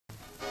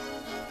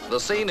The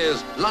scene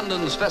is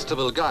London's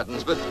Festival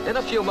Gardens, but in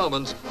a few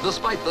moments,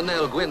 despite the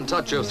Nell Gwynn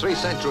touch of 3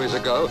 centuries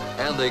ago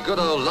and the good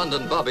old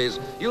London bobbies,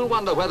 you'll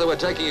wonder whether we're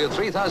taking you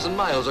 3,000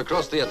 miles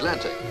across the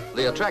Atlantic.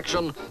 The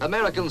attraction,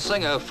 American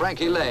singer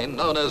Frankie Laine,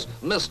 known as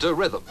Mr.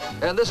 Rhythm.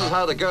 And this is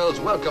how the girls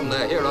welcome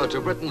their hero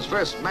to Britain's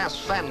first mass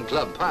fan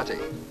club party.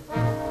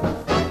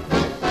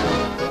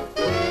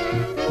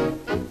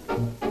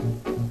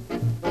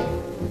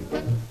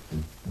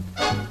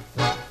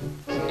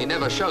 He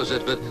never shows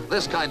it, but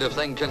this kind of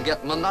thing can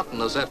get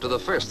monotonous after the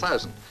first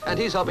 1,000, and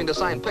he's hoping to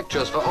sign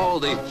pictures for all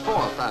the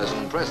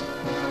 4,000 present.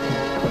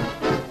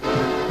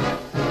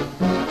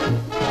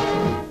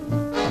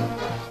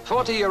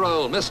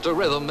 "40-year-old Mr.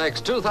 Rhythm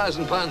makes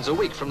 £2,000 a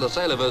week from the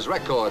sale of his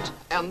records,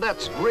 and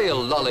that's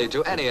real lolly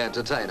to any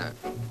entertainer."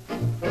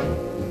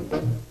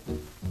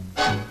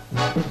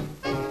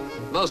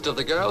 Most of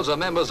the girls are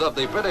members of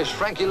the British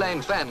Frankie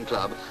Laine Fan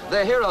Club.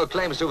 Their hero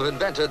claims to have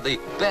invented the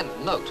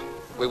bent note.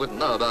 We wouldn't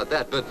know about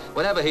that, but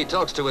whenever he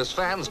talks to his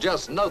fans,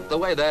 just note the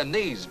way their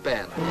knees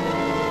bend.